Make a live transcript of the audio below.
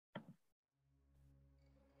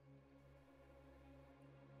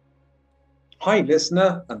Hi,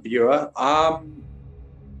 listener and viewer.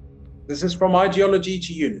 This is From Ideology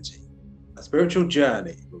to Unity, a spiritual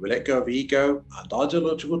journey where we let go of ego and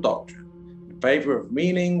ideological doctrine in favor of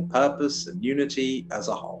meaning, purpose, and unity as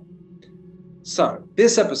a whole. So,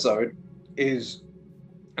 this episode is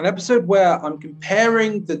an episode where I'm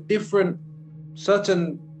comparing the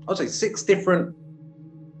I'd say six different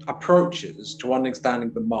approaches to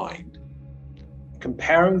understanding the mind,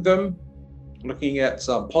 comparing them, looking at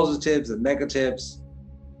some positives and negatives,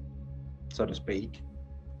 so to speak,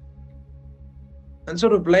 and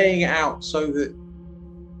sort of laying it out so that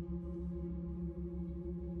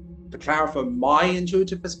to clarify my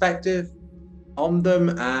intuitive perspective on them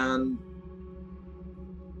and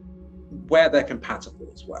where they're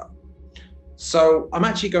compatible as well. So I'm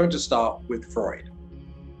actually going to start with Freud.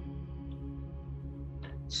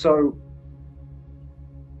 So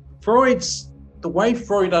the way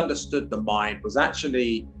Freud understood the mind was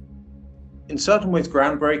actually in certain ways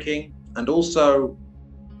groundbreaking and also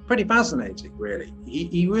pretty fascinating, really.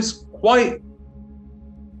 He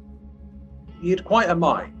had quite a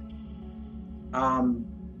mind.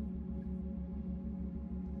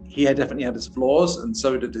 He had definitely had his flaws, and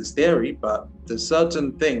so did his theory, but there's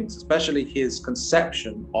certain things, especially his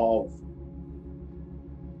conception of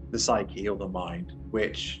the psyche or the mind,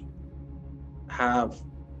 which have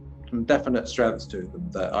some definite strengths to them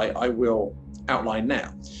that I will outline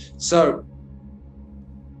now. So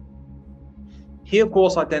he, of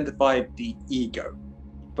course, identified the ego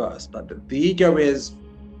first, but the ego is,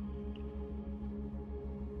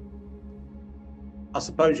 I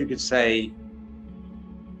suppose you could say,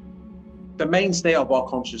 the mainstay of our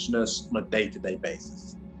consciousness on a day-to-day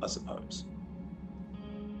basis, I suppose.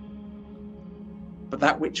 But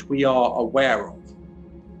that which we are aware of.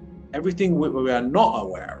 Everything we are not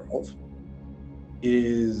aware of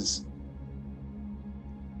is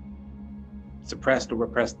suppressed or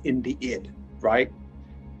repressed in the id, right?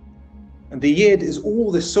 And the id is all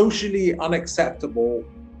the socially unacceptable,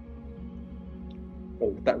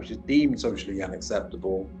 or that which is deemed socially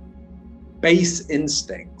unacceptable, base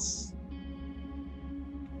instincts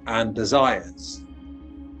and desires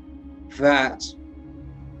that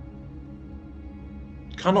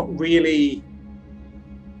cannot really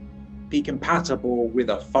be compatible with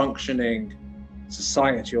a functioning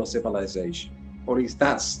society or civilization. Or at least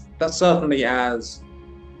that's certainly as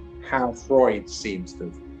how Freud seems to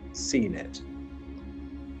have seen it.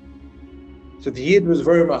 So the id was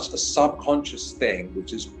very much a subconscious thing,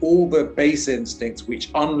 which is all the base instincts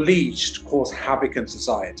which unleashed cause havoc in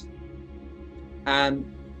society. And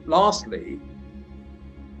lastly,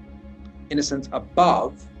 in a sense,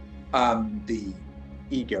 above the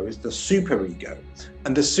ego is the superego.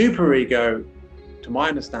 And the superego, to my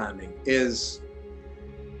understanding, is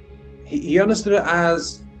he understood it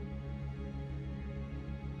as,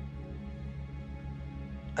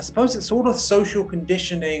 I suppose it's sort of social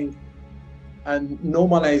conditioning and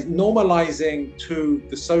normalizing to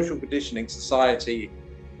the social conditioning, society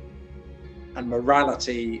and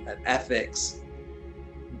morality and ethics,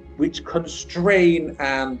 which constrain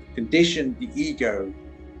and condition the ego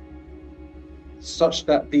such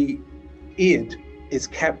that the id is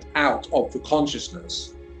kept out of the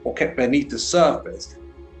consciousness or kept beneath the surface,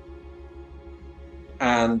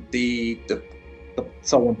 and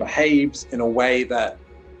someone behaves in a way that,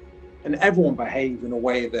 and everyone behaves in a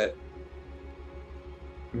way that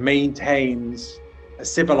maintains a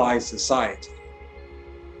civilized society,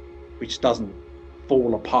 which doesn't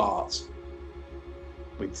fall apart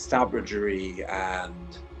with savagery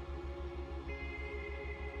and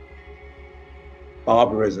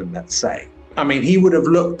barbarism, let's say. I mean, he would have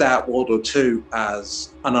looked at World War II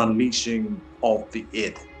as an unleashing of the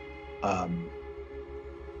id, I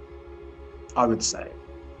would say.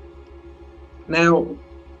 Now,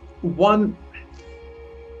 one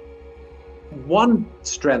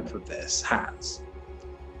strength of this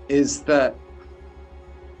is that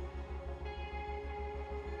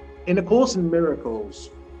in A Course in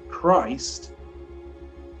Miracles, Christ,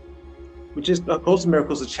 which is A Course in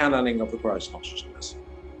Miracles, a channeling of the Christ consciousness.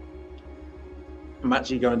 I'm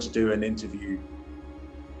actually going to do an interview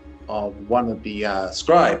of one of the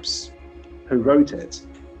scribes who wrote it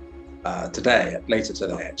later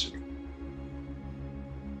today, actually.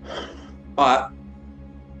 But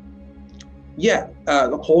yeah,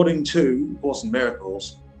 according to A Course in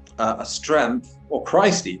Miracles, a strength, or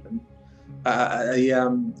Christ even,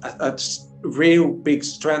 a real big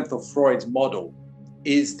strength of Freud's model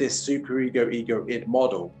is this superego, ego, id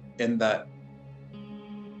model, in that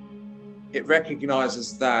it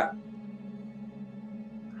recognizes that,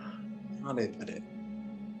 how do I put it?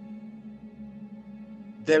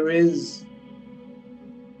 There is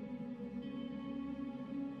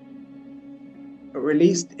but at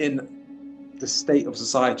least in the state of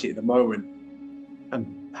society at the moment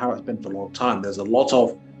and how it's been for a long time, there's a lot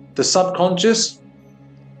of the subconscious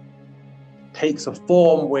takes a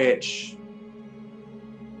form which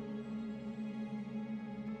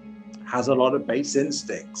has a lot of base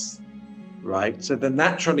instincts, right? So then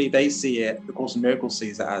naturally they see it, the Course in Miracles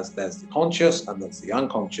sees it as there's the conscious and there's the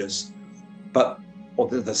unconscious, or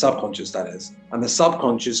the subconscious, that is. And the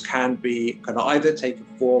subconscious can either take a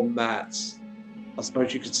form that's, I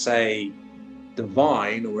suppose you could say,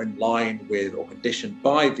 divine or in line with or conditioned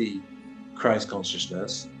by the Christ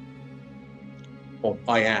consciousness, or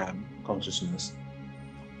I am consciousness,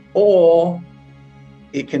 or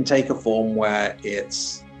it can take a form where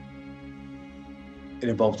it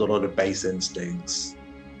involves a lot of base instincts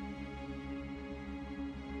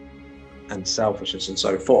and selfishness and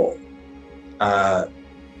so forth.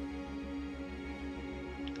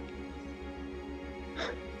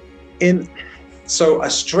 So a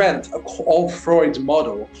strength of Freud's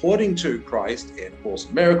model, according to Christ in Course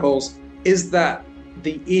in Miracles, is that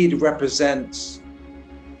the id represents,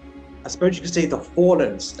 I suppose you could say, the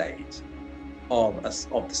fallen state of the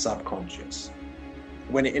subconscious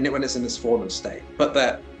when it's in this fallen state, but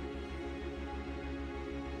that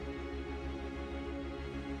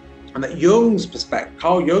Jung's perspective,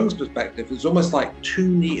 Carl Jung's perspective, is almost like too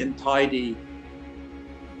neat and tidy,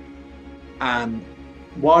 and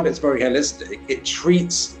while it's very holistic, it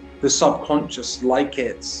treats the subconscious like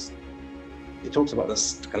it talks about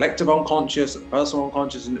the collective unconscious and the personal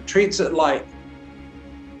unconscious, and it treats it like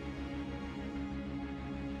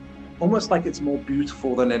almost like it's more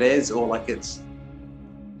beautiful than it is, or like it's,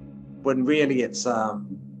 when really it's a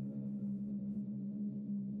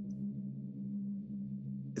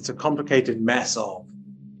complicated mess of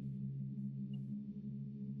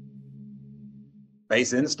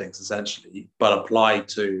base instincts, essentially, but applied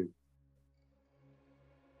to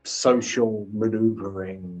social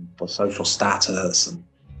maneuvering for social status and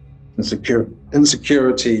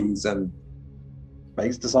insecurities and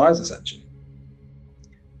base desires, essentially.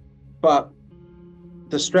 But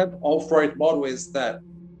the strength of Freud's model is that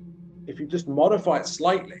if you just modify it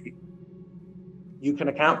slightly, you can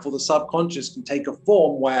account for the subconscious can take a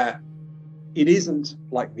form where it isn't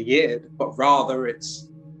like the id, but rather it's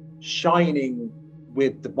shining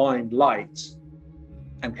with divine light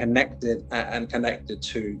and connected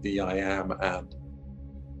to the I am and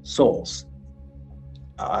source,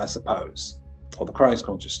 I suppose, or the Christ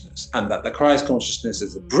consciousness, and that the Christ consciousness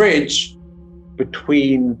is a bridge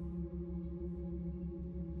between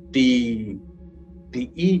the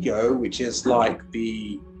ego, which is like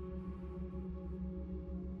the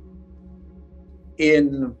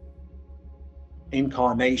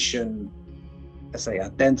incarnation, let's say,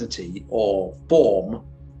 identity or form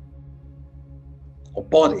or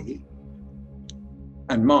body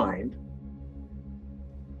and mind,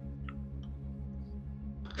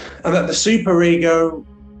 and that the superego,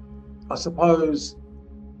 I suppose,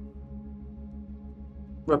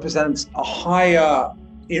 represents a higher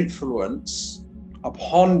influence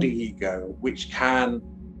upon the ego, which can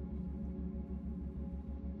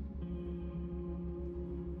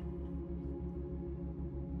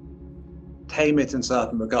tame it in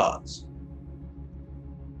certain regards.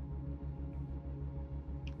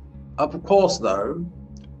 Of course, though,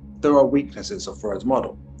 there are weaknesses of Freud's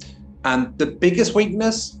model. And the biggest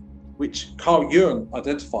weakness, which Carl Jung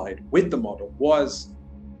identified with the model, was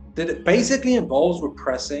that it basically involves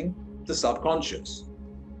repressing the subconscious.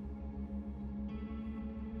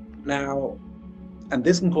 Now, and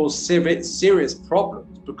this can cause serious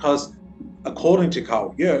problems, because according to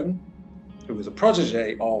Carl Jung, who was a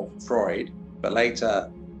protege of Freud, but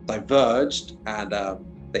later diverged and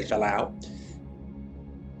they fell out,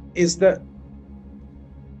 is that,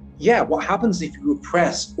 yeah, what happens if you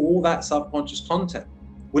repress all that subconscious content?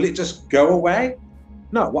 Will it just go away?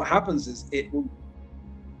 No, what happens is it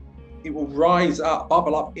will rise up,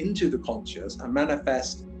 bubble up into the conscious and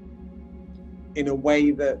manifest in a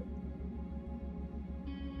way that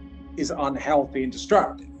is unhealthy and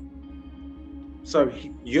destructive. So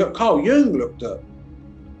Carl Jung looked at,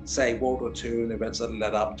 say, World War II and events that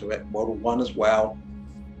led up to it, World War I as well,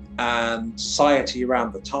 and society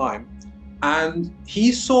around the time. And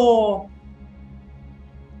he saw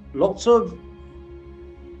lots of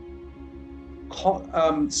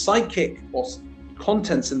psychic or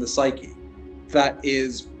contents in the psyche that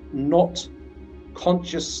is not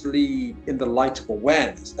consciously in the light of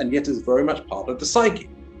awareness, and yet is very much part of the psyche,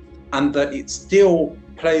 and that it still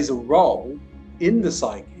plays a role in the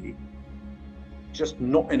psyche, just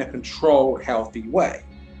not in a controlled, healthy way,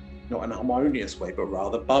 not in a harmonious way, but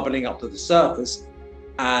rather bubbling up to the surface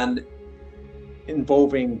and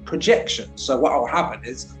involving projection. So what will happen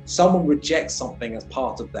is someone rejects something as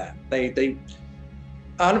part of them. Let me think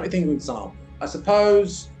of an example. I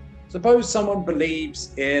suppose someone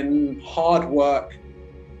believes in hard work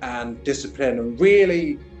and discipline and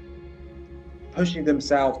really pushing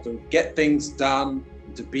themselves to get things done,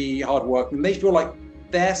 to be hardworking. And they feel like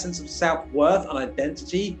their sense of self-worth and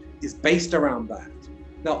identity is based around that.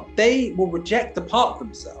 Now, they will reject the part of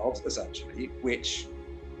themselves, essentially, which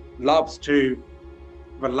loves to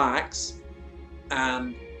relax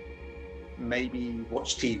and maybe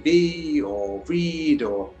watch TV or read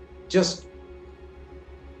or just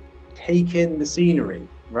take in the scenery,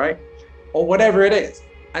 right? Or whatever it is,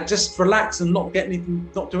 and just relax and not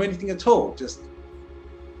do anything at all. Just,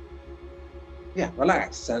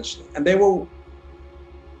 relax, essentially.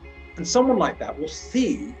 And someone like that will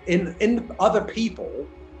see in other people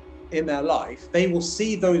in their life, they will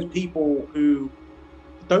see those people who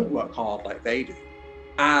don't work hard like they do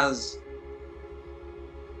as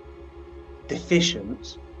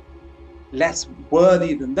deficient, less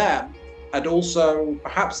worthy than them, and also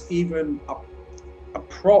perhaps even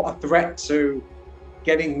a threat to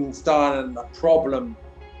getting things done and a problem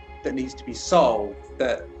that needs to be solved,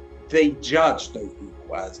 that they judge those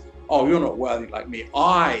people as, oh, you're not worthy like me,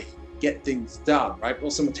 I get things done, right? Or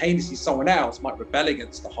simultaneously someone else might rebel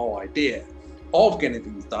against the whole idea of getting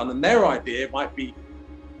things done, and their idea might be,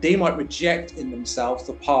 they might reject in themselves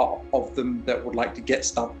the part of them that would like to get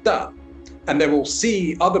stuff done. And they will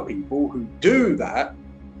see other people who do that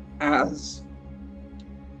as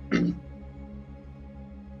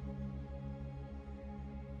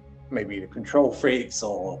maybe the control freaks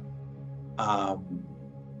or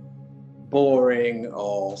boring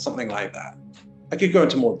or something like that. I could go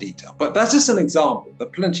into more detail, but that's just an example. There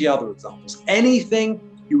are plenty of other examples. Anything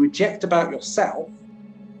you reject about yourself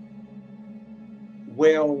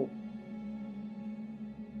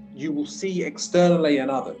you will see externally in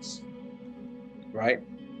others, right?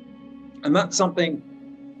 And that's something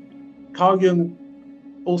Carl Jung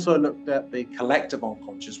also looked at, the collective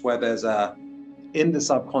unconscious, where in the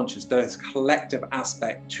subconscious, there's a collective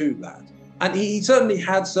aspect to that. And he certainly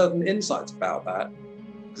had certain insights about that,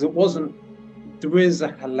 because there is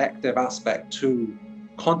a collective aspect to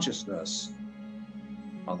consciousness,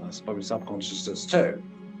 well, I suppose subconsciousness too.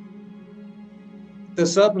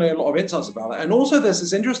 There's certainly a lot of insights about that. And also there's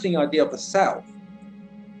this interesting idea of the self,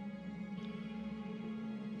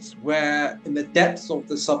 where in the depths of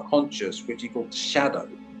the subconscious, which he called the shadow,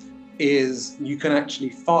 is you can actually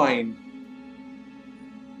find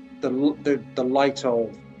the light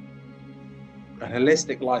of a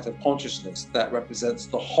holistic light of consciousness that represents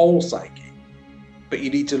the whole psyche. But you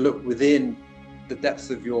need to look within the depths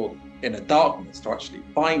of your inner darkness to actually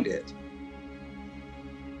find it.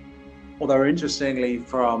 Although interestingly,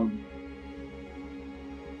 from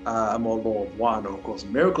a more Law of One or Course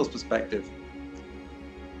in Miracles perspective,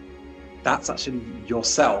 that's actually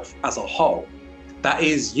yourself as a whole. That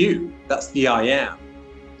is you. That's the I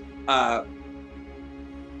am.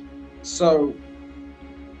 So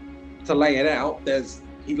to lay it out,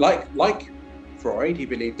 like Freud, he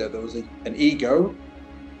believed that there was an ego.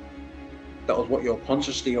 That was what you're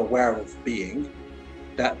consciously aware of being.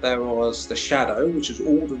 That there was the shadow, which is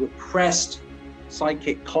all the repressed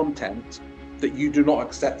psychic content that you do not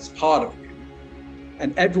accept as part of you.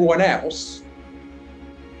 And everyone else,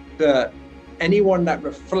 anyone that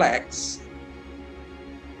reflects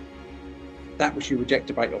that which you reject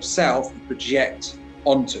about yourself, you project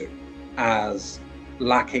onto as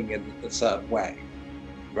lacking in a certain way,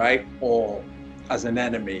 right? Or as an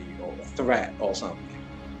enemy or a threat or something.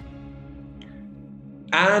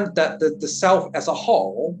 And that the self as a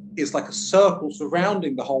whole is like a circle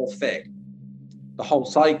surrounding the whole thing, the whole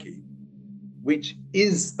psyche, which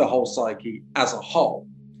is the whole psyche as a whole.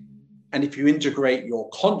 And if you integrate your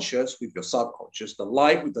conscious with your subconscious, the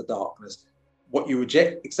light with the darkness, what you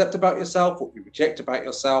accept about yourself, what you reject about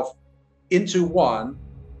yourself, into one,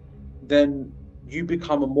 then you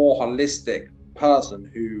become a more holistic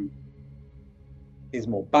person who is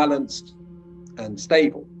more balanced and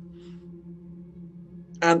stable.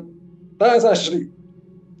 And there are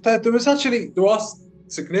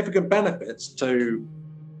significant benefits to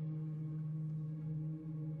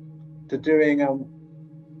doing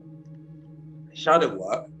shadow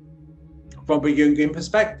work from a Jungian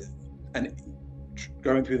perspective and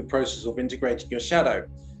going through the process of integrating your shadow.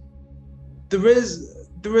 There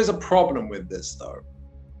is a problem with this though,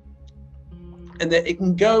 and that it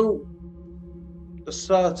can go a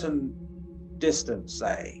certain distance,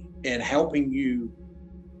 say, in helping you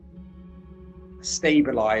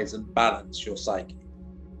stabilize and balance your psyche.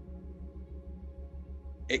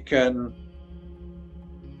 It can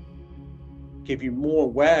give you more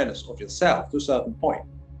awareness of yourself to a certain point.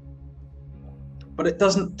 But it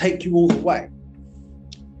doesn't take you all the way.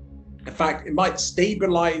 In fact, it might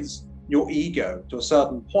stabilize your ego to a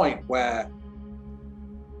certain point but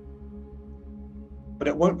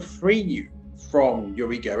it won't free you from your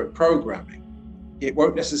egoic programming. It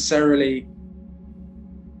won't necessarily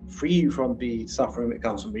free you from the suffering that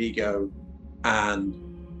comes from ego and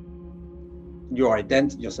your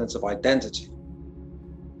identity, your sense of identity.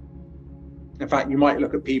 In fact, you might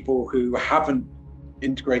look at people who haven't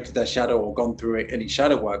integrated their shadow or gone through any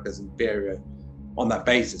shadow work as inferior on that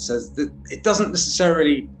basis. Says that it doesn't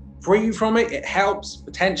necessarily free you from it. It helps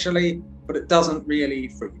potentially, but it doesn't really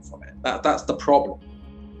free you from it. That's the problem.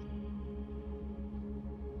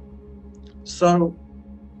 So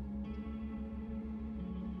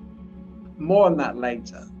more on that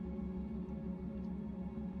later,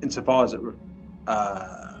 insofar as it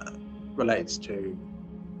relates to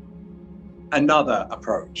another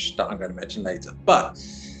approach that I'm going to mention later. But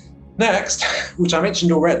next, which I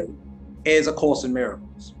mentioned already, is A Course in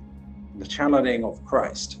Miracles, the channeling of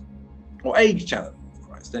Christ, or a channeling of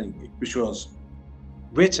Christ anyway, which was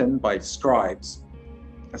written by scribes,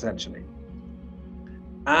 essentially.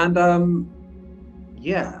 And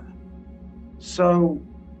yeah, so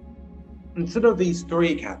instead of these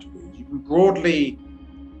three categories, you can broadly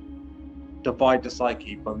divide the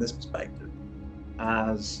psyche from this perspective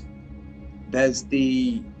as there's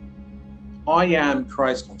the I am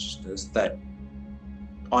Christ consciousness, that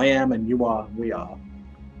I am and you are and we are,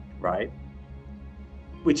 right?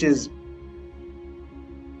 Which is,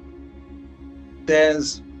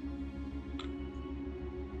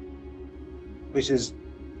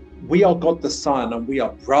 we are God the Son and we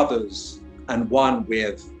are brothers and one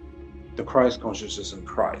with the Christ consciousness in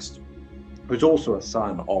Christ, who's also a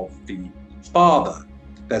son of the Father.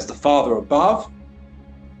 There's the Father above,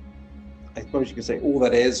 I suppose you could say all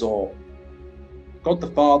that is, or God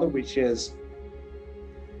the Father, which is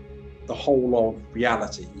the whole of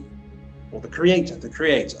reality, or the creator,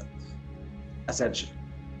 essentially.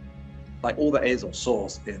 Like all that is or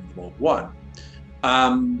source in the Lord One.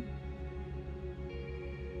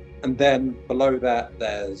 And then below that,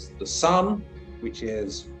 there's the Son, which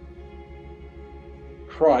is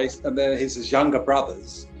Christ, and then his younger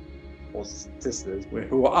brothers or sisters,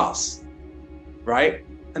 who are us, right?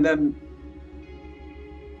 And then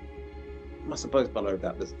I suppose below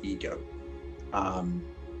that there's ego.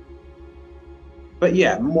 But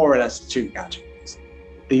yeah, more or less two categories.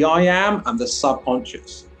 The I am and the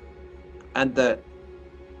subconscious, and the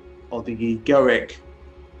egoic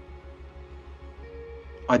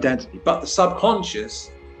identity. But the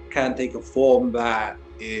subconscious can take a form that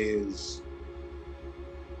is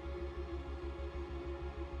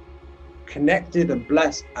connected and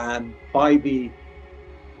blessed and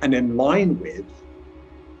in line with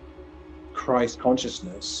Christ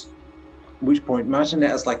consciousness, at which point imagine it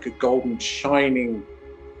as like a golden shining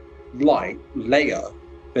light layer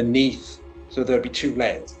beneath. So there'd be two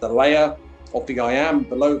layers, the layer of the I am,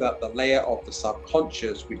 below that the layer of the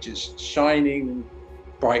subconscious, which is shining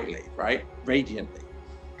brightly, right, radiantly.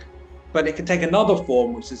 But it can take another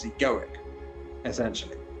form, which is egoic,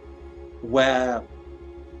 essentially, where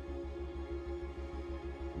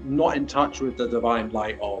not in touch with the divine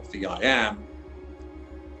light of the I am.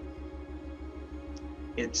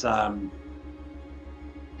 It's I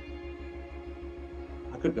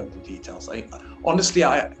could go into details. Honestly,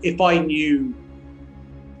 if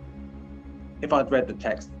I'd read the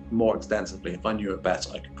text more extensively, if I knew it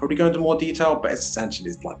better, I could probably go into more detail, but essentially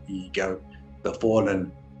it's like the ego,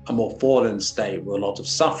 a more fallen state with a lot of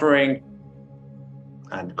suffering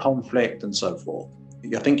and conflict and so forth.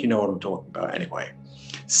 I think you know what I'm talking about anyway.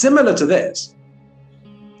 Similar to this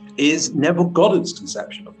is Neville Goddard's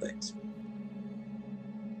conception of things.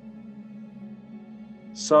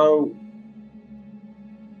 So,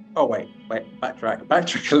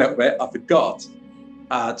 backtrack a little bit. I forgot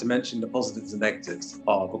to mention the positives and negatives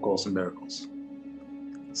of A Course in Miracles.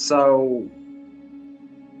 So,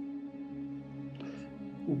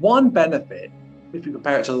 one benefit, if you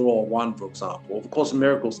compare it to the Law of One, for example, of A Course in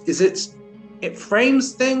Miracles, is it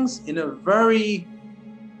frames things in a very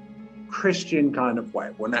Christian kind of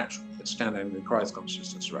way, or natural. It's standing in Christ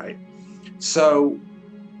consciousness, right? So,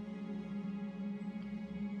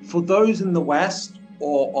 for those in the West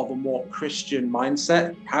or of a more Christian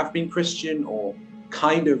mindset, have been Christian or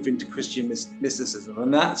kind of into Christian mysticism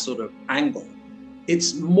and that sort of angle,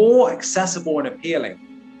 it's more accessible and appealing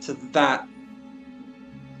to that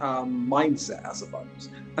mindset, I suppose.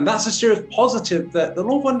 And that's a serious positive that the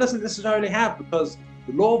Law of One doesn't necessarily have, because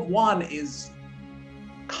the Law of One has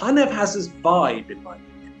this vibe, in my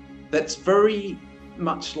opinion, that's very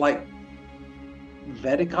much like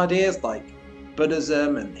Vedic ideas, like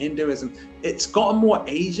Buddhism and Hinduism. It's got a more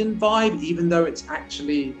Asian vibe, even though it's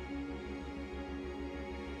actually,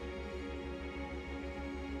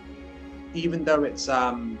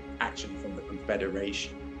 actually from the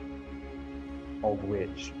Confederation, of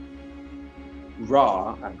which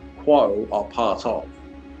Ra and Quo are part of.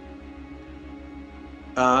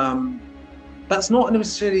 That's not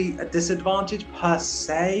necessarily a disadvantage per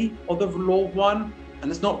se of the Law of One, and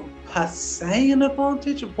it's not per se an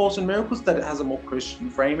advantage of Course in Miracles that it has a more Christian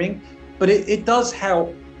framing, but it does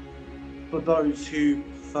help for those who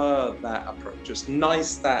prefer that approach. It's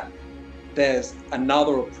nice that there's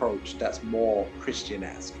another approach that's more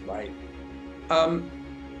Christian-esque, right? And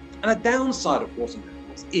a downside of Course in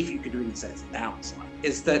Miracles, if you could really say it's a downside,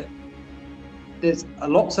 is that there's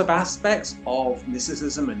lots of aspects of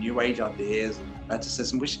mysticism and New Age ideas and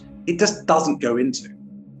hermeticism which it just doesn't go into,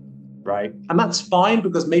 right? And that's fine,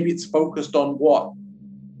 because maybe it's focused on what,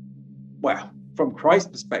 well, from Christ's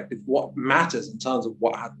perspective, what matters in terms of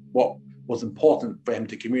what was important for him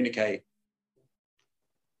to communicate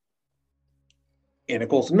in A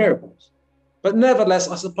Course in Miracles. But nevertheless,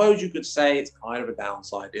 I suppose you could say it's kind of a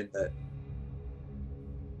downside in that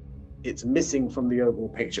it's missing from the overall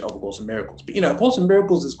picture of A Course in Miracles. But A Course in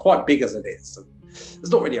Miracles is quite big as it is, so it's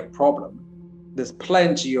not really a problem. There's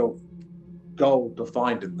plenty of gold to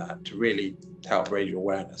find in that to really help raise your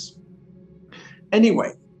awareness.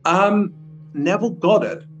 Anyway, Neville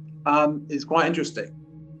Goddard is quite interesting.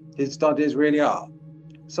 His studies really are.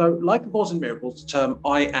 So, like A Course in Miracles, the term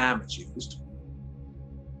I am is used.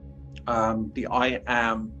 The I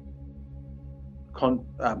am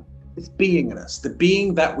it's beingness, the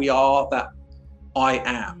being that we are, that I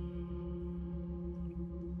am,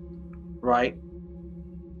 right?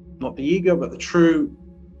 Not the ego, but the true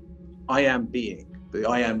I am being, the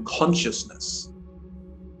I am consciousness.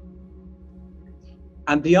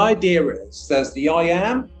 And the idea is there's the I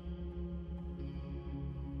am,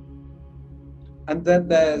 and then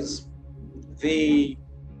there's the,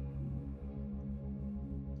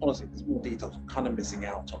 honestly, there's more details I'm kind of missing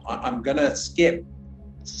out on. I'm going to skip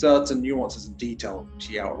certain nuances and detail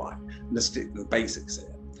she outlined. Let's stick to the basics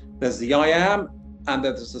here. There's the I am, and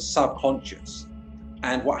then there's the subconscious.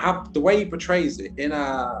 And the way he portrays it, in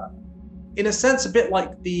a sense, a bit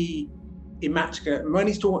like the Immaculate, when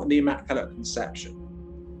he's talking about the Immaculate Conception,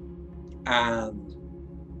 and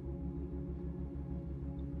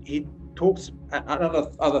he talks and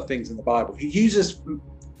other things in the Bible. He uses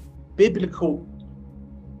biblical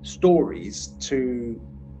stories to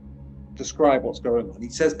describe what's going on. He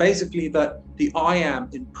says basically that the I am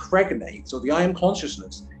impregnates, or the I am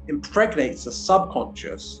consciousness impregnates the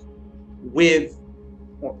subconscious with,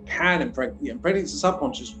 or can impregnates the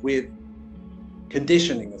subconscious with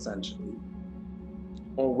conditioning, essentially,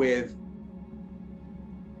 or with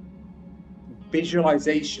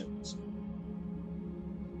visualizations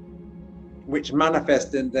which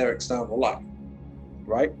manifest in their external life,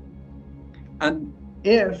 right? And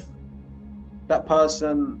if that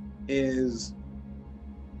person is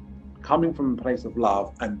coming from a place of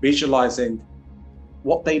love and visualizing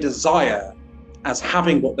what they desire as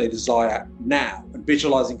having what they desire now, and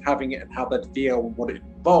visualizing having it and how they'd feel and what it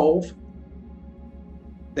involves,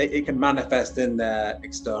 it can manifest in their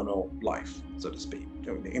external life, so to speak.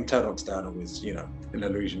 The internal external is, an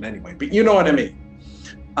illusion anyway, but you know what I mean.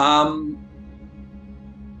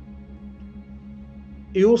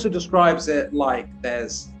 He also describes it like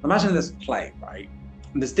imagine there's a play, right?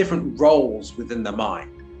 And there's different roles within the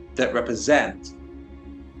mind that represent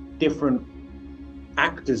different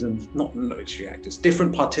actors, and not literally actors,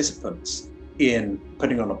 different participants in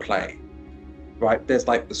putting on a play, right? There's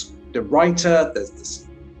like the writer, there's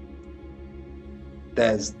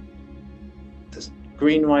the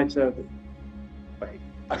screenwriter. Wait,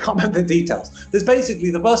 I can't remember the details. There's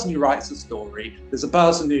basically the person who writes the story. There's a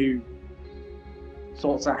person who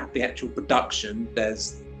sorts out the actual production.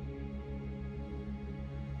 There's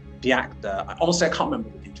the actor. Honestly, I can't remember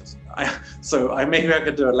the details. So maybe I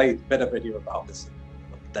could do a better video about this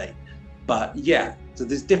another day. But yeah, so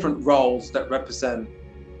there's different roles that represent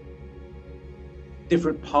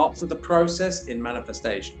different parts of the process in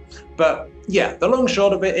manifestation. But yeah, the long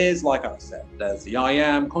short of it is, like I said, there's the I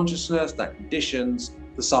am consciousness that conditions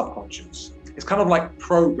the subconscious. It's kind of like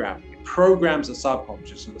programming. It programs the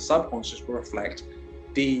subconscious, and the subconscious will reflect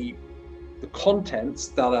the contents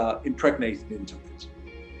that are impregnated into it.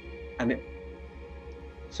 And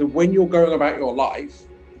so when you're going about your life,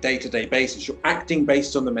 day-to-day basis, you're acting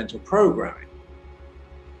based on the mental programming,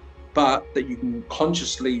 but that you can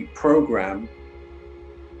consciously program,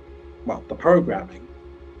 the programming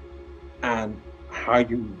and how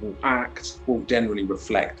you will act will generally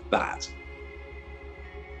reflect that.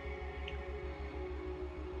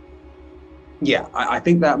 Yeah, I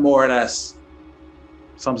think that more or less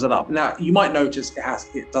sums it up. Now, you might notice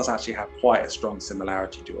it does actually have quite a strong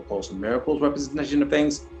similarity to A Course in Miracles representation of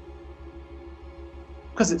things,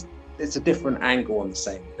 because it's a different angle on the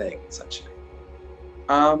same thing, essentially.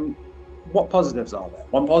 What positives are there?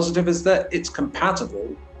 One positive is that it's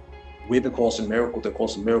compatible with the Course in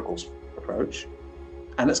Miracles approach,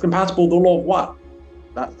 and it's compatible with the Law of One.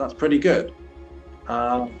 That's pretty good.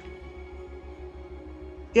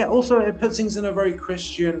 Yeah, also it puts things in a very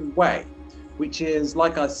Christian way, which is,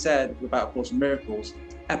 like I said about Course in Miracles,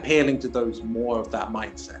 appealing to those more of that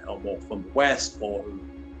mindset, or more from the West, or who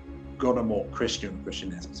got a more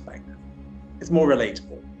Christianese perspective. It's more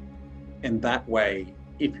relatable in that way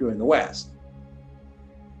if you're in the West.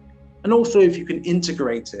 And also if you can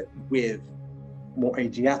integrate it with more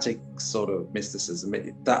Asiatic sort of mysticism,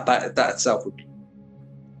 that itself would be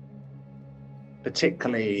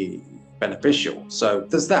particularly beneficial. So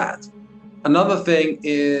there's that. Another thing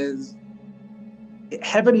is it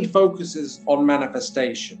heavily focuses on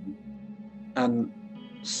manifestation and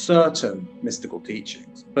certain mystical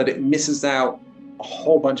teachings, but it misses out a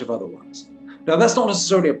whole bunch of other ones. Now, that's not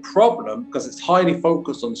necessarily a problem because it's highly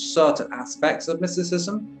focused on certain aspects of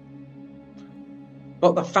mysticism,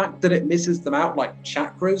 but the fact that it misses them out, like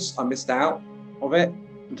chakras are missed out of it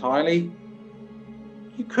entirely,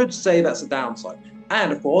 you could say that's a downside.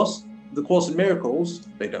 And of course, the Course in Miracles,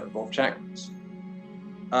 they don't involve chakras.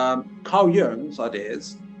 Carl Jung's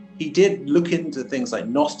ideas, he did look into things like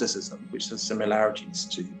Gnosticism, which has similarities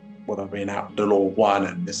to what I've been out, the Law of One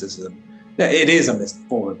and mysticism. Yeah, it is a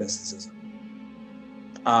form of mysticism.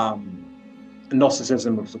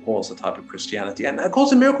 Gnosticism was, of course, a type of Christianity. And A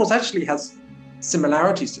Course in Miracles actually has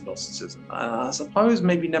similarities to Gnosticism. I suppose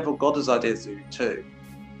maybe Neville Goddard's ideas do too.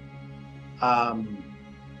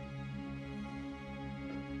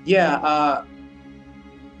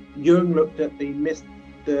 Jung looked at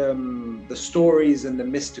the stories and the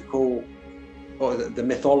mystical, or the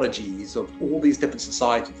mythologies of all these different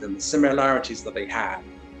societies and the similarities that they had,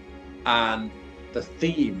 and the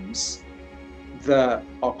themes that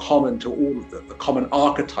are common to all of them, the common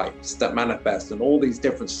archetypes that manifest in all these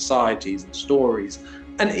different societies and stories,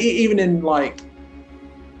 and even in like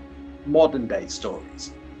modern day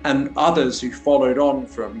stories, and others who followed on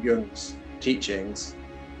from Jung's teachings.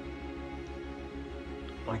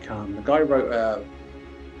 Like the guy wrote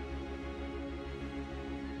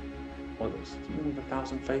what was it,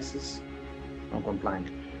 1,000 Faces? I've gone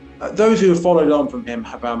blank. Those who have followed on from him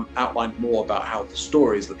have outlined more about how the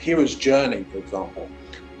stories, the hero's journey, for example,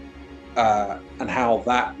 and how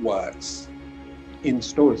that works in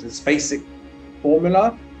stories. This basic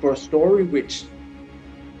formula for a story, which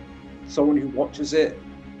someone who watches it,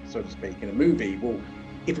 so to speak, in a movie will,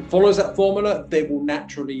 if it follows that formula, they will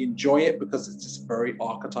naturally enjoy it because it's just a very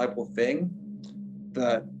archetypal thing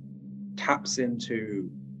that taps into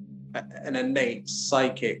an innate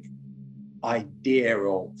psychic idea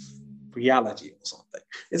of reality or something.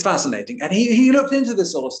 It's fascinating. And he looked into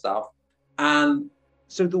this sort of stuff. And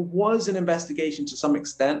so there was an investigation to some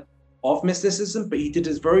extent of mysticism, but he did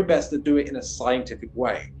his very best to do it in a scientific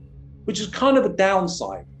way, which is kind of a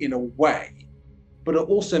downside in a way. But it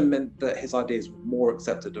also meant that his ideas were more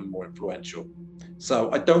accepted and more influential. So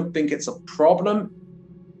I don't think it's a problem.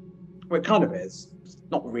 Well, it kind of is.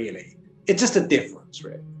 Not really. It's just a difference,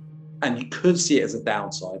 really. And you could see it as a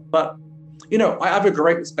downside. But, you know, I have a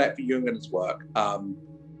great respect for Jung and his work.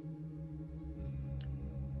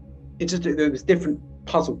 It's just, there's different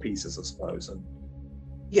puzzle pieces, I suppose. And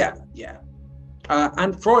yeah.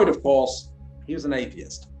 And Freud, of course, he was an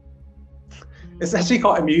atheist. It's actually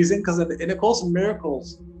quite amusing because in A Course in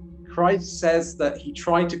Miracles, Christ says that he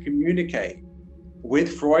tried to communicate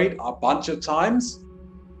with Freud a bunch of times,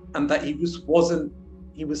 and that he was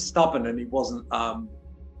stubborn and he wasn't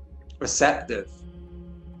receptive,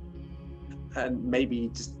 and maybe he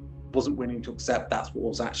just wasn't willing to accept that's what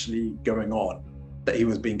was actually going on, that he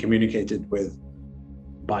was being communicated with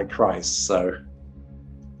by Christ. So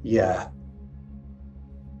yeah,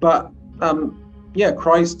 but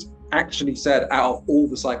Christ actually said out of all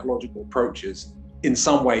the psychological approaches, in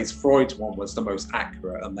some ways Freud's one was the most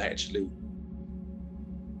accurate, and they actually,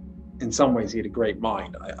 in some ways, he had a great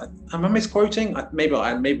mind. Am I misquoting? Maybe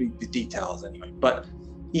the details anyway. But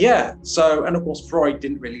yeah, so, and of course Freud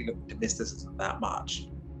didn't really look into mysticism that much.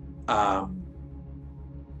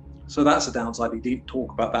 So that's a downside. He didn't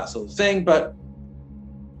talk about that sort of thing, but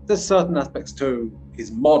there's certain aspects to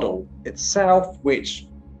his model itself which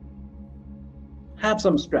have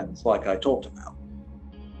some strengths, like I talked about.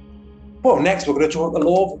 Well, next we're going to talk about the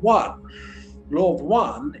law of one. Law of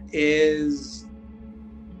one is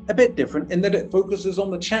a bit different in that it focuses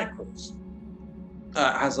on the chakras.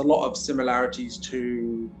 Has a lot of similarities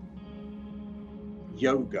to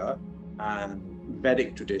yoga and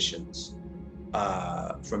Vedic traditions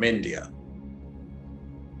from India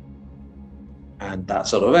and that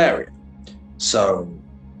sort of area. So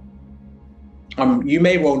you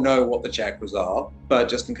may well know what the chakras are, but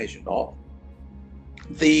just in case you're not,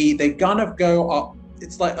 they kind of go up.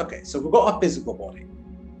 It's like, okay, so we've got our physical body,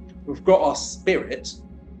 we've got our spirit,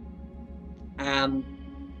 and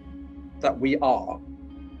that we are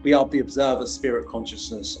the observer, spirit,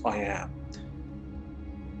 consciousness, I am.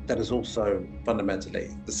 That is also fundamentally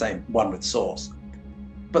the same, one with source.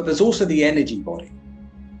 But there's also the energy body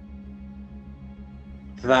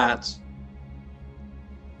that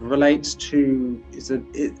relates to,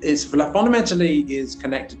 it's fundamentally is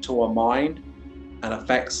connected to our mind and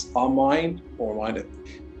affects our mind,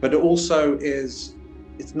 but it also is,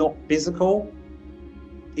 it's not physical,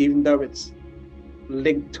 even though it's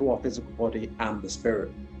linked to our physical body and the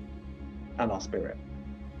spirit and our spirit.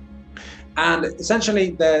 And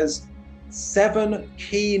essentially there's 7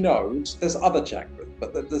 key nodes. There's other chakras,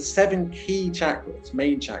 but the 7 key chakras,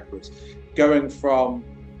 main chakras, going from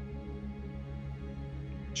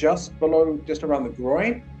just around the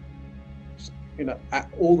groin,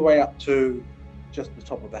 all the way up to just the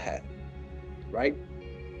top of the head, right?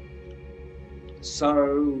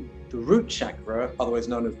 So the root chakra, otherwise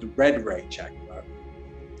known as the red ray chakra,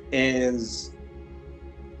 is,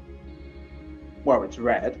 well, it's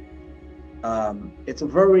red. It's a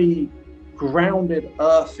very grounded,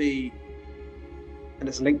 earthy, and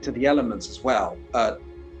it's linked to the elements as well.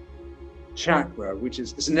 Chakra, which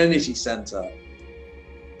is, it's an energy center.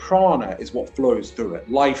 Prana is what flows through it.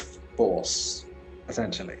 Life force,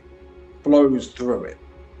 essentially, flows through it,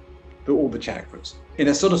 through all the chakras, in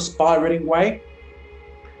a sort of spiraling way.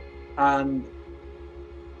 And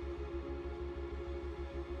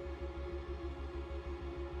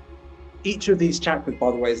each of these chakras,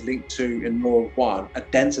 by the way, is linked to, in law of one, a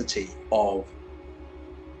density of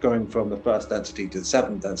going from the first density to the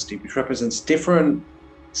 7th density, which represents different,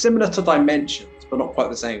 similar to dimensions, but not quite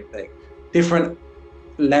the same thing, different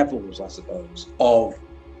levels, I suppose, of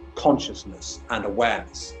consciousness and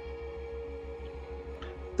awareness.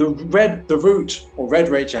 The root or red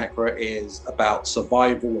ray chakra is about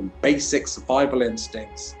survival and basic survival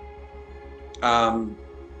instincts. And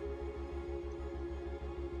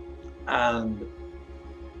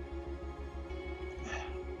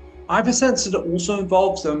I have a sense that it also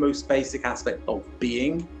involves the most basic aspect of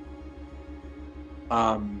being.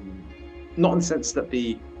 Not in the sense that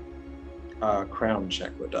the crown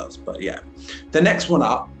chakra does, but yeah. The next one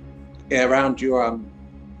up, around your,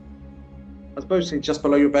 I suppose just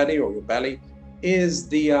below your belly or your belly, is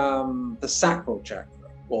the sacral chakra,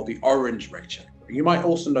 or the orange ray chakra. You might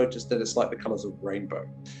also notice that it's like the colors of rainbow.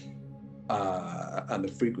 And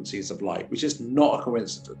the frequencies of light, which is not a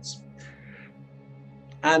coincidence.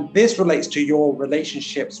 And this relates to your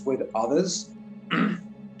relationships with others,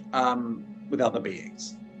 with other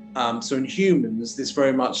beings. So in humans, this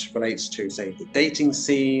very much relates to, say, the dating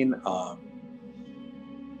scene,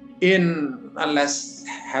 in a less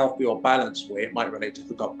healthy or balanced way, it might relate to the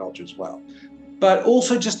hookup culture as well. But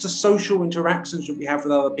also just the social interactions that we have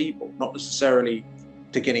with other people, not necessarily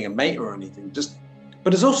to getting a mate or anything,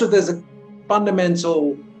 but there's a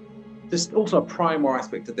fundamental, there's also a primal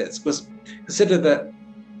aspect to this, because consider that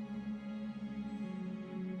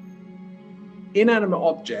inanimate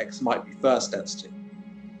objects might be first density.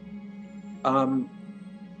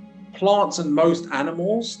 Plants and most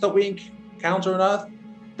animals that we encounter on Earth,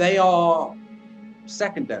 they are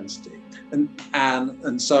second density,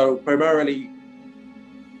 and so primarily,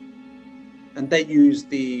 and they use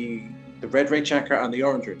the red ray chakra and the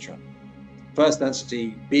orange ray chakra. First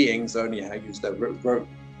density beings only use their red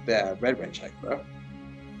ray chakra,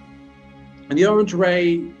 and the orange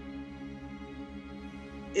ray,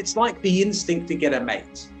 it's like the instinct to get a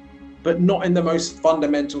mate, but not in the most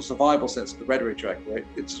fundamental survival sense of the red ray chakra.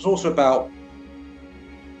 It's also about,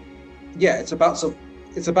 it's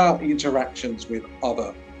about interactions with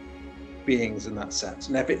other beings in that sense.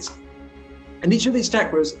 And each of these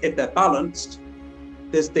chakras, if they're balanced,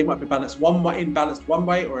 they might be balanced one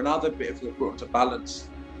way or another, but if they're brought to balance,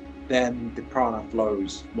 then the prana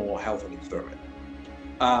flows more healthily through it.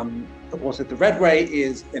 Of course, if the red ray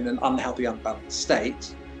is in an unhealthy, unbalanced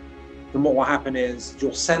state, then what will happen is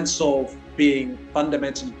your sense of being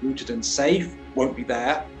fundamentally rooted and safe won't be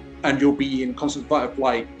there, and you'll be in constant fight or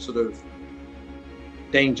flight sort of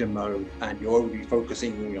danger mode, and you'll only be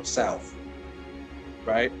focusing on yourself,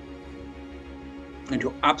 right? and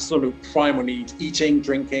your absolute primal needs, eating,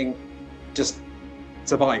 drinking, just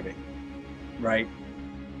surviving, right?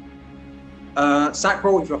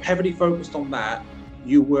 Sacral, if you're heavily focused on that,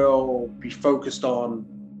 you will be focused on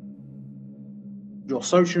your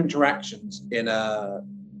social interactions in a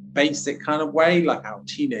basic kind of way, like how a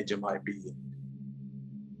teenager might be,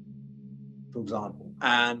 for example.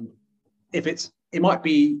 And if it might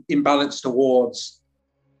be imbalanced towards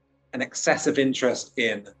an excessive interest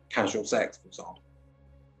in casual sex, for example.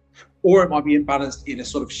 Or it might be imbalanced in a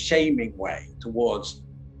sort of shaming way towards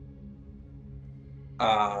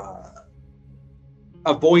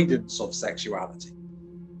avoidance of sexuality.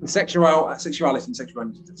 And sexuality and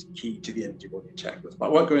sexuality is key to the energy body chakras, but I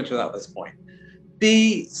won't go into that at this point.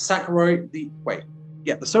 The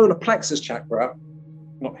solar plexus chakra,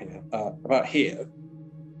 not here, about here,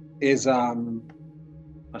 is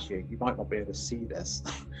actually, you might not be able to see this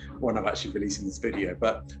when I'm actually releasing this video,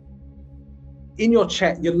 but in your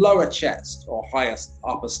chest, your lower chest or highest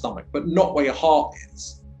upper stomach, but not where your heart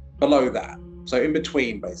is, below that. So in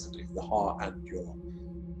between, basically, the heart and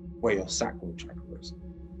where your sacral chakra is.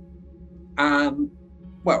 And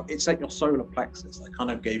well, it's like your solar plexus. I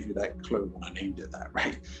kind of gave you that clue when I named it that,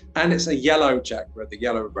 right? And it's a yellow chakra, the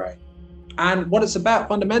yellow brain. And what it's about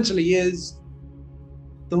fundamentally is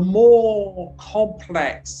the more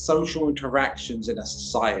complex social interactions in a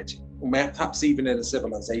society, or perhaps even in a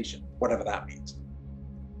civilization, whatever that means.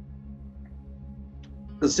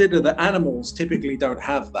 Consider that animals typically don't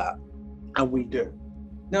have that, and we do.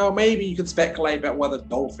 Now, maybe you could speculate about whether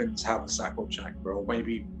dolphins have a sacral chakra, or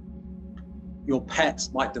maybe your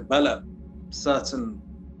pets might develop certain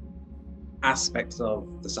aspects of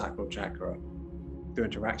the sacral chakra through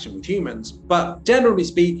interaction with humans. But generally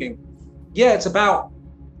speaking, yeah, it's about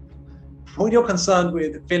when you're concerned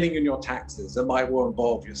with filling in your taxes, it might well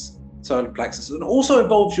involve your solar plexus, and also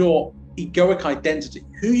involves your egoic identity,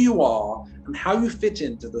 who you are and how you fit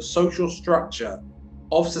into the social structure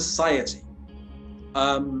of society.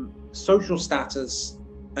 Social status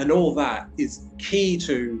and all that is key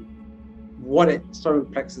to what solar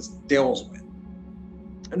plexus deals with.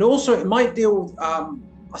 And also it might deal with, I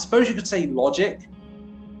suppose you could say logic,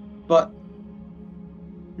 but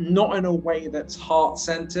not in a way that's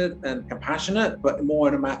heart-centered and compassionate, but more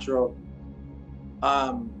in a matter of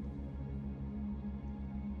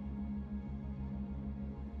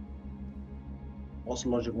what's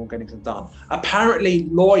logical getting things done. Apparently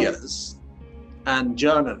lawyers and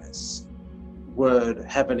journalists would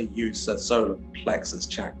heavily use the solar plexus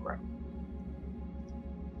chakra.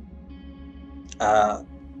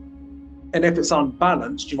 And if it's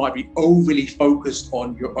unbalanced, you might be overly focused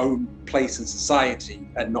on your own place in society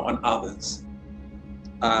and not on others.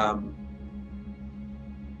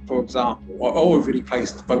 For example, or overly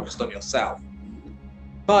focused on yourself.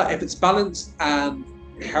 But if it's balanced and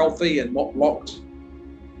healthy and not blocked,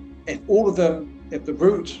 if all of them, if the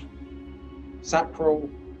root, sacral,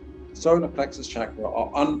 solar plexus chakra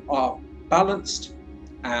are balanced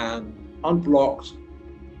and unblocked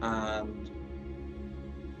and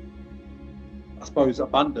I suppose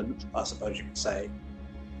abundant, I suppose you could say,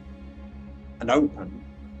 and open,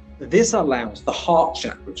 this allows the heart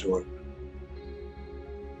chakra to open.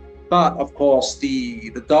 But of course, the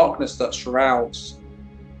darkness that shrouds,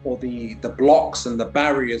 or the blocks and the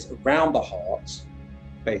barriers around the heart,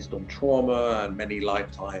 based on trauma and many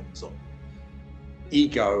lifetimes of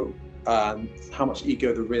ego, how much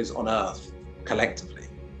ego there is on Earth collectively,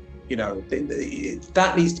 you know,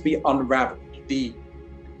 that needs to be unraveled. The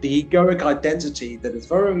egoic identity that is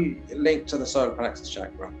very linked to the solar plexus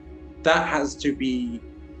chakra, that has to be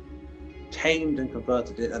tamed and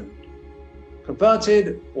converted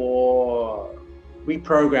or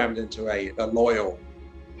reprogrammed into a loyal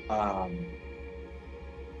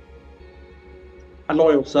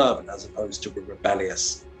servant, as opposed to a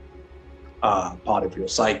rebellious part of your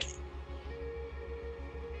psyche.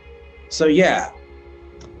 So yeah,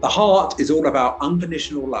 the heart is all about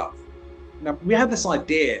unconditional love. Now, we have this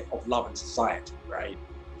idea of love in society, right?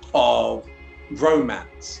 Of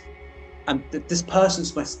romance. And that this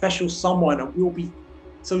person's my special someone and we'll be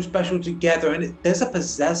so special together. And there's a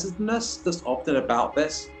possessiveness that's often about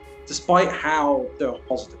this, despite how there are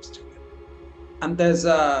positives to it. And there's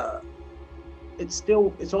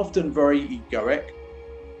it's often very egoic.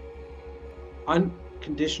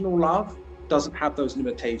 Unconditional love doesn't have those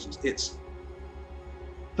limitations. It's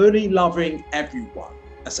fully loving everyone,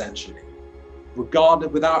 essentially,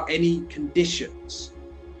 regardless, without any conditions.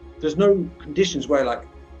 There's no conditions where, like,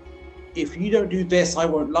 if you don't do this, I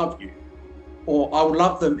won't love you, or I will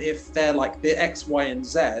love them if they're like the X, Y, and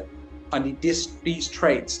Z. I need these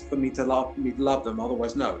traits for me to love them.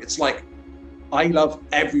 Otherwise, no. It's like I love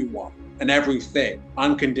everyone and everything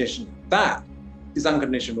unconditionally. That is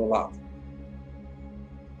unconditional love.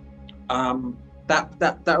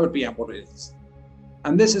 That would be what it is.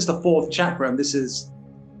 And this is the fourth chakra, and this is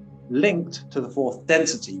linked to the fourth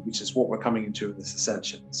density, which is what we're coming into in this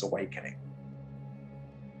ascension, this awakening.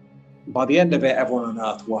 By the end of it, everyone on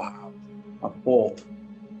Earth will have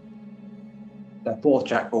their fourth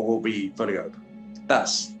chakra will be fully open.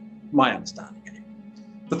 That's my understanding.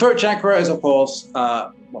 The throat chakra is, of course,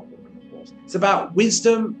 it's about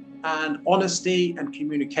wisdom and honesty and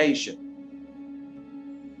communication.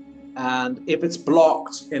 And if it's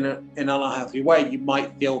blocked in an unhealthy way, you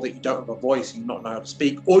might feel that you don't have a voice, you not know how to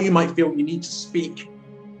speak, or you might feel you need to speak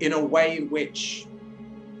in a way which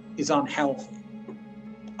is unhealthy,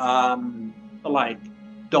 like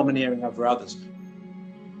domineering over others.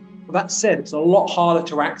 With that said, it's a lot harder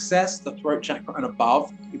to access the throat chakra and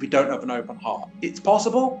above if you don't have an open heart. It's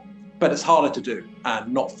possible, but it's harder to do,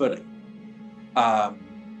 and not fully.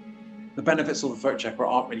 The benefits of the throat chakra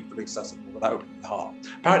aren't really fully accessible without opening the heart.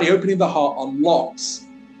 Apparently, opening the heart unlocks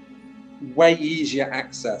way easier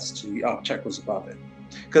access to the chakras above it,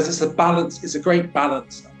 because it's a balance. It's a great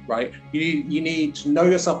balancer, right? You need to know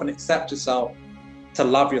yourself and accept yourself to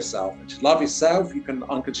love yourself. And to love yourself, you can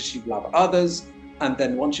unconditionally love others, and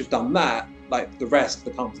then once you've done that, like, the rest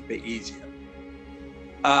becomes a bit easier.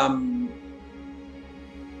 So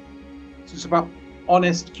it's about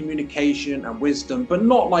honest communication and wisdom, but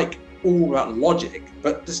not like all about logic,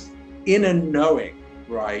 but just inner knowing,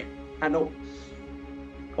 right? And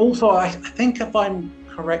also, I think if I'm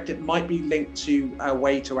correct, it might be linked to a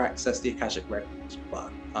way to access the Akashic records,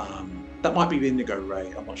 but that might be the indigo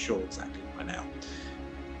ray. I'm not sure exactly right now.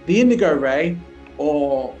 The indigo ray,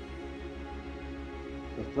 or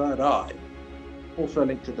the third eye, also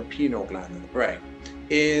linked to the pineal gland in the brain,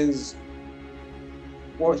 is,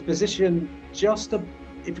 well, it's positioned just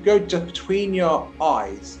if you go just between your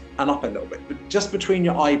eyes and up a little bit, but just between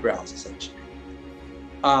your eyebrows, essentially.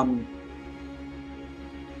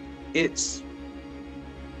 It's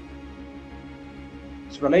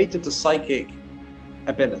related to psychic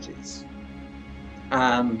abilities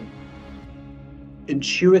and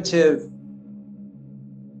intuitive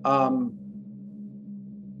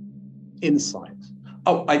insight.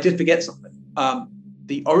 Oh, I did forget something.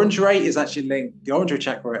 The orange ray is actually linked, the orange ray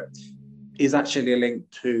chakra is actually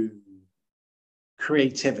linked to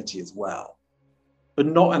creativity as well, but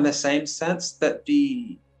not in the same sense that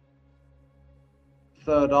the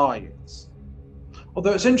third eye is.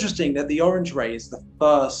 Although it's interesting that the orange ray is the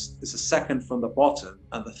second from the bottom,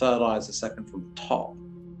 and the third eye is the second from the top,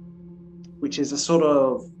 which is a sort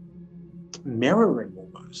of mirroring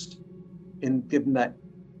almost, given that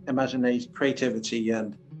imagination, creativity,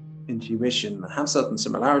 and intuition have certain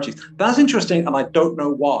similarities. That's interesting, and I don't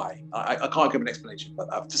know why. I can't give an explanation, but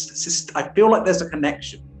I feel like there's a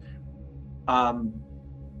connection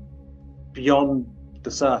beyond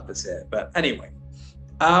the surface here. But anyway,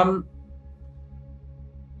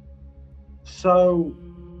 so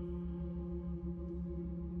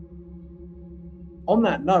on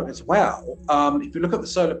that note as well, if you look at the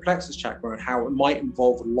solar plexus chakra and how it might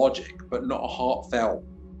involve logic, but not a heartfelt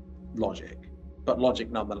logic, but logic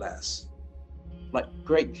nonetheless. Like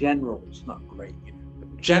great generals, not great,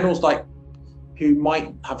 generals like who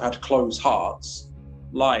might have had closed hearts,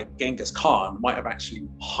 like Genghis Khan, might have actually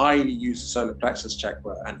highly used the solar plexus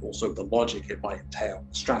chakra and also the logic it might entail,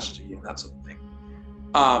 strategy and that sort of thing,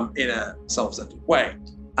 in a self-centered way.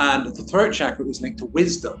 And the throat chakra is linked to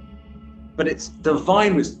wisdom, but it's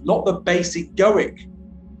divine wisdom, not the basic egoic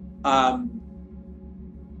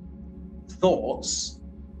thoughts,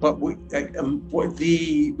 but what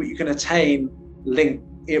you can attain link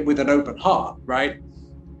it with an open heart, right?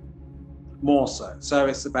 More so. So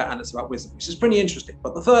it's about wisdom, which is pretty interesting.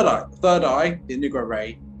 But the third eye, the indigo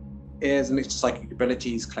ray, is linked to psychic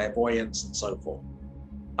abilities, clairvoyance, and so forth.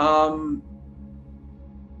 And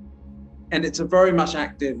it's very much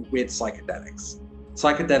active with psychedelics.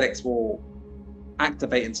 Psychedelics will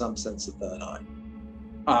activate, in some sense, the third eye,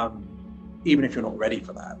 even if you're not ready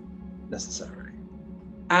for that necessarily.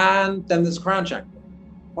 And then there's crown chakra.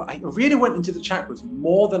 Well, I really went into the chakras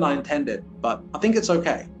more than I intended, but I think it's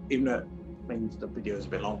okay, even though it means the video is a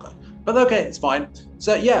bit longer. But okay, it's fine.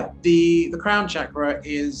 So yeah, the crown chakra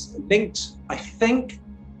is linked, I think,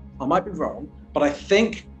 I might be wrong, but I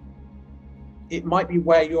think it might be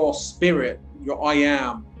where your spirit, your I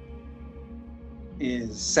am,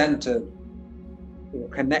 is centered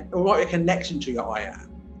or a connection to your I am.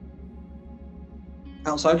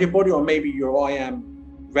 Outside your body, or maybe your I am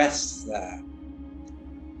rests there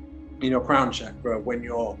in your crown chakra when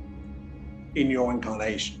you're in your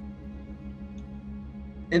incarnation.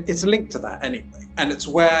 it's linked to that anyway. And it's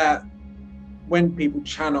where, when people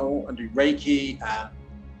channel and do Reiki, and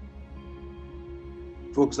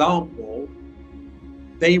for example,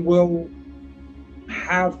 they will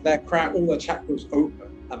have their crown, all their chakras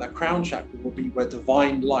open, and their crown chakra will be where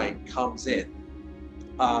divine light comes in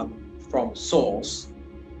from source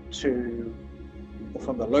to, or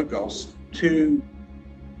from the logos to,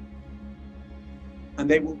 and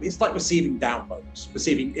they will, it's like receiving downloads,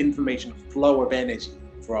 receiving information, flow of energy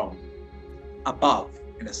from above,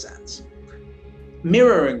 in a sense.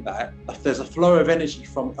 Mirroring that, there's a flow of energy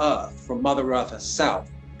from Earth, from Mother Earth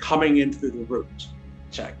herself, coming in through the root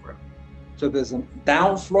chakra. So there's a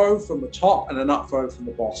downflow from the top and an upflow from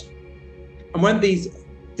the bottom. And when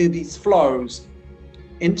these flows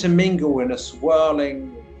intermingle in a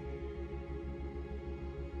swirling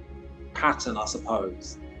pattern, I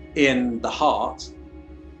suppose, in the heart,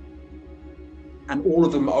 and all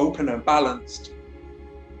of them are open and balanced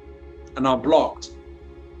and are blocked,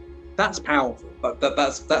 that's powerful. But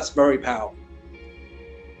that's very powerful.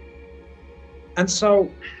 And so,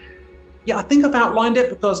 yeah, I think I've outlined it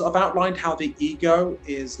because I've outlined how the ego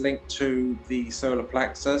is linked to the solar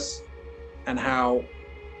plexus, and how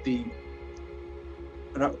an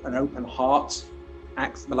open heart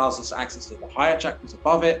allows us access to the higher chakras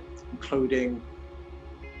above it, including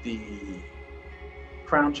the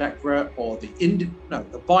crown chakra, or the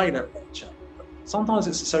violet red chakra. Sometimes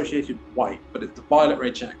it's associated with white, but it's the violet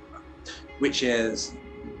red chakra, which is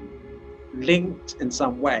linked in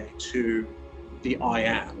some way to the I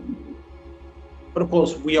am. But of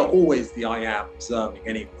course, we are always the I am observing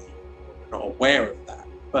anyway. We're not aware of that.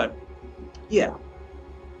 But yeah,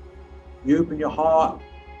 you open your heart,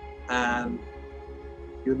 and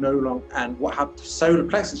you're no longer, and what happens to solar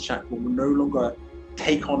plexus chakra will no longer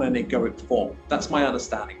take on an egoic form. That's my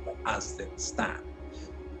understanding of it as things stand.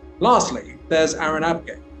 Lastly, there's Aaron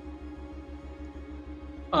Abgate.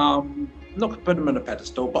 Not to put him on a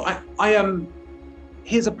pedestal, but I am,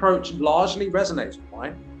 his approach largely resonates with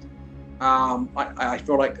mine. I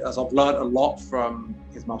feel like, as I've learned a lot from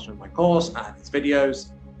his Mastering My Course and his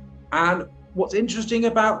videos. And what's interesting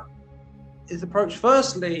about his approach,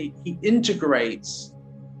 firstly, he integrates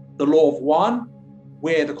the Law of One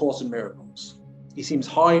with the Course in Miracles. He seems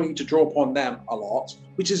highly to draw upon them a lot,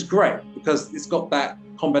 which is great because it's got that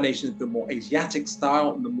combination of the more Asiatic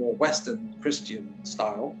style and the more Western Christian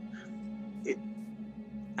style.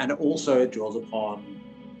 And also it draws upon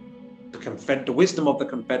the wisdom of the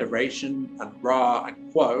Confederation and Ra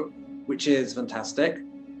and Quo, which is fantastic.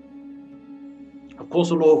 Of course,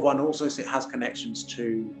 the Law of One also has connections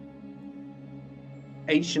to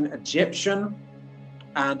ancient Egyptian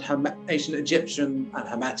and Hermetics, ancient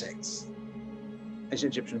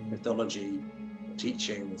Egyptian mythology,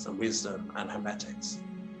 teachings and wisdom and Hermetics.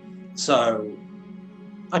 So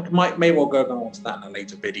I may well go on to that in a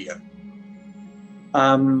later video.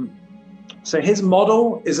 So his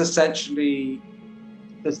model is essentially,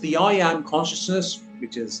 there's the I am consciousness,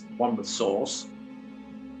 which is one with source.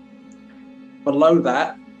 Below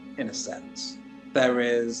that, in a sense, there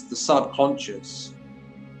is the subconscious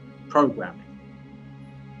programming.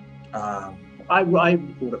 I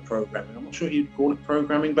would call it programming. I'm not sure you'd call it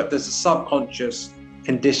programming, but there's a subconscious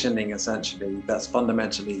conditioning, essentially, that's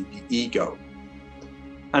fundamentally the ego.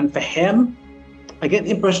 And for him, I get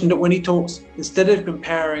the impression that when he talks, instead of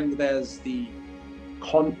comparing, there's the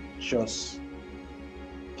conscious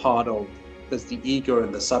part of, there's the ego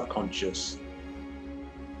and the subconscious.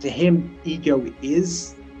 To him, ego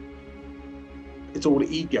it's all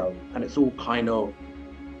ego, and it's all kind of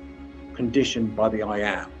conditioned by the I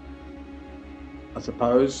am, I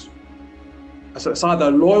suppose. So it's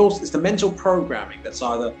either it's the mental programming that's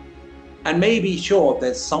either, and maybe, sure,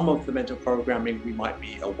 there's some of the mental programming we might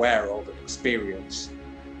be aware of and experience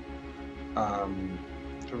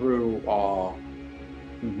through our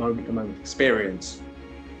moment-to-moment experience.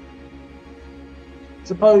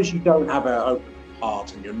 Suppose you don't have an open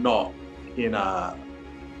heart and you're not in a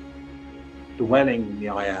dwelling in the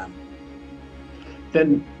I am,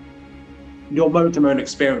 then your moment-to-moment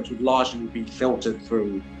experience would largely be filtered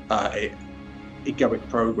through egoic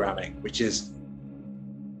programming, which is,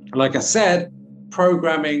 like I said,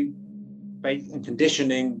 programming based and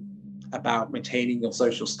conditioning about maintaining your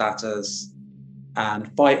social status,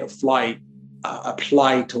 and fight or flight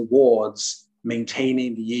applied towards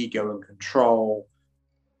maintaining the ego and control,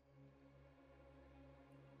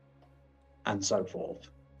 and so forth.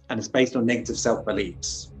 And it's based on negative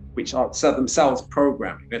self-beliefs, which are themselves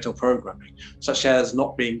programming, mental programming, such as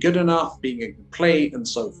not being good enough, being incomplete, and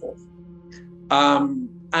so forth.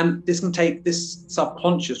 And this can take this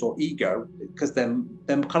subconscious or ego, because them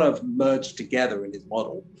kind of merged together in his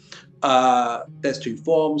model. There's two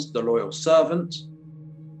forms: the loyal servant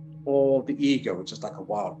or the ego, which is like a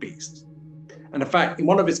wild beast. And in fact, in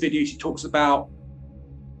one of his videos, he talks about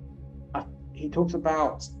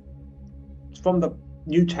from the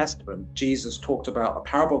New Testament, Jesus talked about a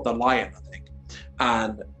parable of the lion, I think,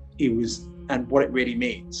 and what it really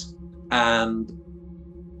means. And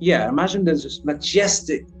yeah, imagine there's this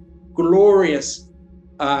majestic, glorious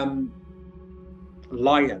lion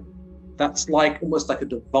that's like almost like a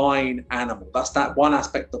divine animal. That's that one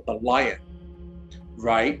aspect of the lion,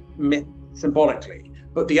 right? Symbolically.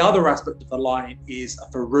 But the other aspect of the lion is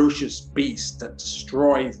a ferocious beast that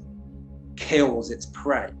destroys, kills its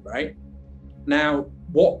prey, right? Now,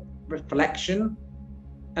 what reflection?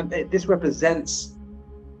 And this represents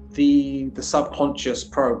the subconscious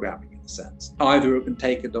programming, in a sense. Either it can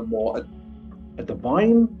take it a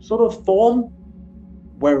divine sort of form,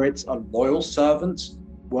 where it's a loyal servant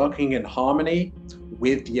working in harmony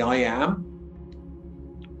with the I am,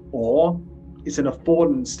 or it's in a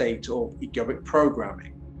fallen state of egoic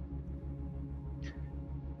programming.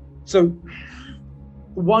 So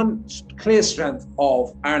one clear strength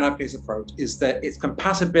of Aaron Abkay's approach is that its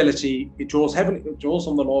compatibility, it draws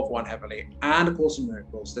on the law of one heavily, and A Course in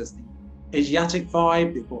Miracles. There's the Asiatic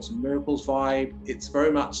vibe, the Course in Miracles vibe. It's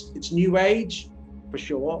very much, it's new age, for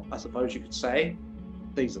sure, I suppose you could say.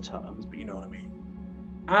 These are terms, but you know what I mean.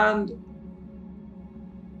 And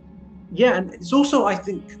yeah, and it's also, I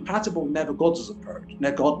think, compatible with Neville Goddard's approach.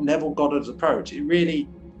 Neville Goddard's approach. I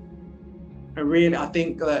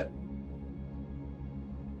think that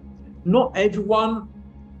not everyone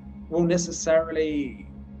will necessarily,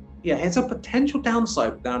 it's a potential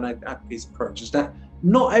downside with Aaron Abkay's approach, is that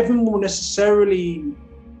not everyone will necessarily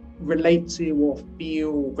relate to or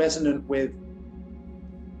feel resonant with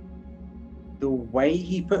the way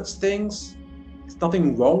he puts things. There's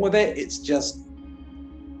nothing wrong with it. It's just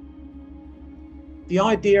the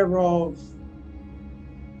idea of,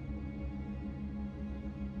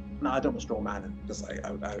 no, I don't want to straw man him, because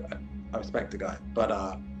I respect the guy,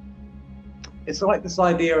 but it's like this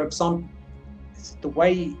idea of it's the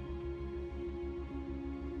way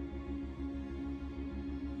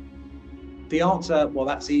the answer, well,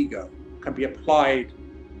 that's ego, can be applied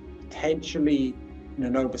potentially in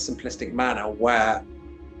an oversimplistic manner, where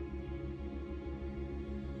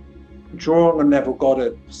drawing on Neville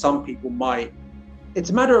Goddard, some people might,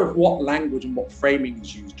 it's a matter of what language and what framing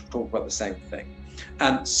is used to talk about the same thing.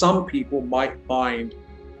 And some people might find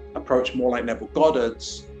approach more like Neville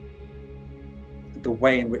Goddard's, the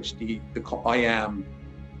way in which the I am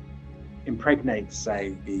impregnates,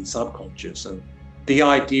 say, the subconscious, and the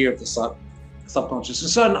idea of the subconscious in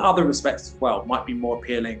certain other respects as well might be more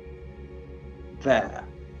appealing there.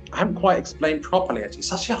 I haven't quite explained properly, actually. It's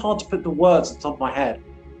such hard to put the words at the top of my head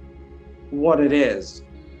what it is,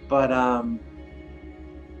 but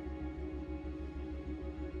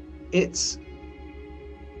it's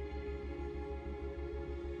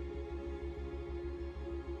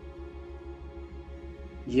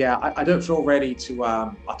I don't feel ready to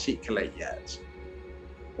articulate yet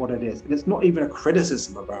what it is. And it's not even a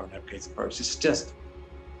criticism of Aaron Abkay's approach. It's just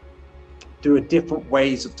there are different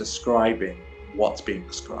ways of describing what's being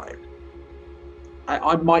described.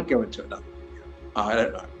 I might go into another video. I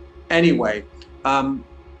don't know. Anyway,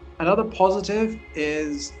 another positive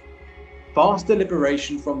is faster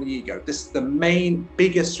liberation from the ego. This is the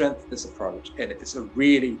biggest strength of this approach. And it's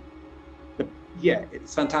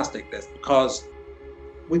it's fantastic, this, because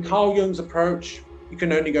with Carl Jung's approach, you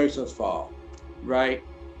can only go so far, right?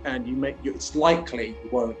 And it's likely you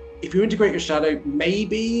won't. If you integrate your shadow,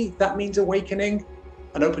 maybe that means awakening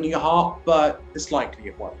and opening your heart, but it's likely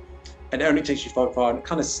it won't. And it only takes you so far, and it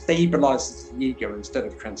kind of stabilizes the ego instead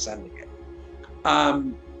of transcending it.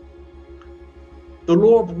 The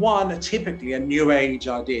law of one, typically a new age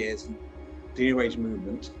ideas, the new age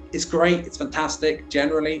movement, is great, it's fantastic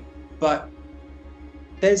generally, but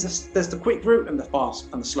there's the quick route and the fast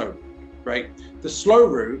and the slow route, right? The slow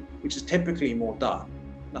route, which is typically more done,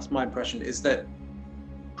 that's my impression, is that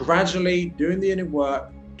gradually doing the inner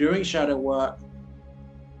work, doing shadow work,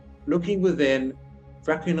 looking within,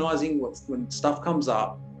 recognizing when stuff comes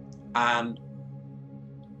up, and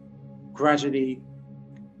gradually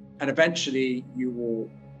and eventually you will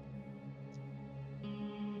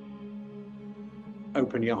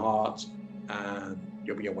open your heart and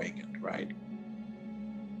you'll be awakened, right?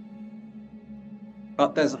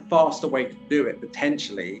 But there's a faster way to do it,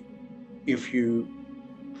 potentially, if you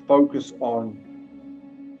focus on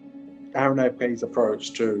Aaron Abkay's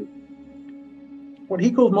approach to what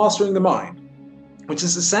he calls mastering the mind. which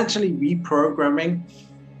is essentially reprogramming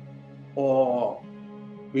or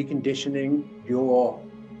reconditioning your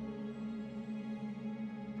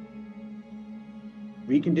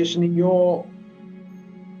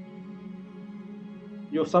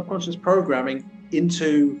subconscious programming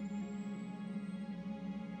into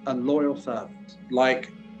a loyal servant,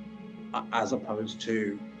 like as opposed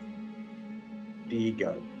to the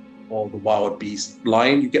ego or the wild beast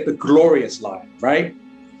lion. You get the glorious lion, right?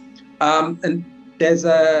 And there's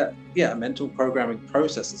a mental programming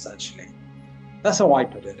process essentially. That's how I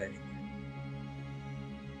put it anyway.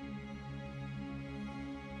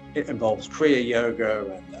 It involves Kriya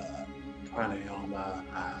Yoga and pranayama.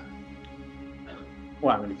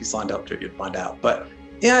 Well, I mean, if you signed up to it, you'd find out. But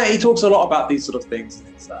yeah, he talks a lot about these sort of things in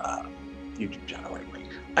his YouTube channel anyway.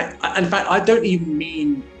 In fact, I don't even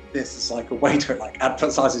mean this as like a way to like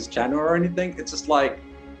advertise his channel or anything. It's just like,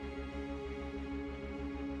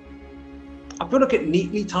 I feel like it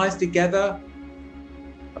neatly ties together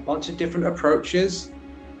a bunch of different approaches.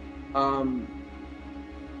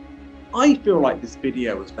 I feel like this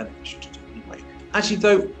video was beneficial to do anyway. Actually,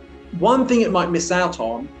 though, one thing it might miss out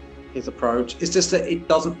on his approach is just that it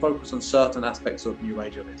doesn't focus on certain aspects of New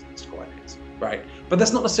Age or mystical ideas, right? But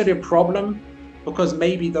that's not necessarily a problem, because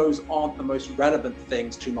maybe those aren't the most relevant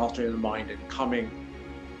things to mastering the mind and coming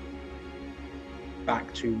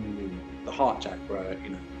back to the heart chakra, you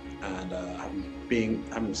know, and having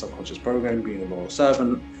the subconscious program, being a loyal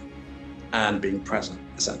servant, and being present,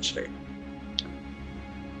 essentially.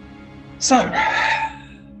 So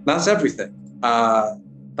that's everything.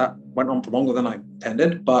 That went on for longer than I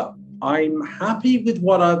intended, but I'm happy with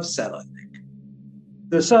what I've said, I think.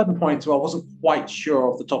 There are certain points where I wasn't quite sure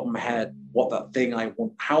off the top of my head what that thing I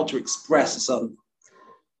want, how to express a certain,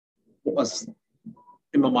 what was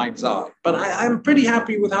in my mind's eye. But I'm pretty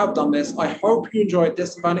happy with how I've done this. I hope you enjoyed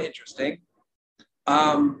this and found it interesting.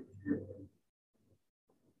 And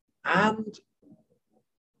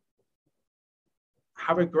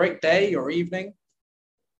have a great day or evening.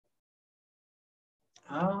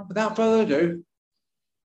 Without further ado,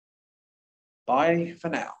 bye for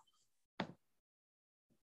now.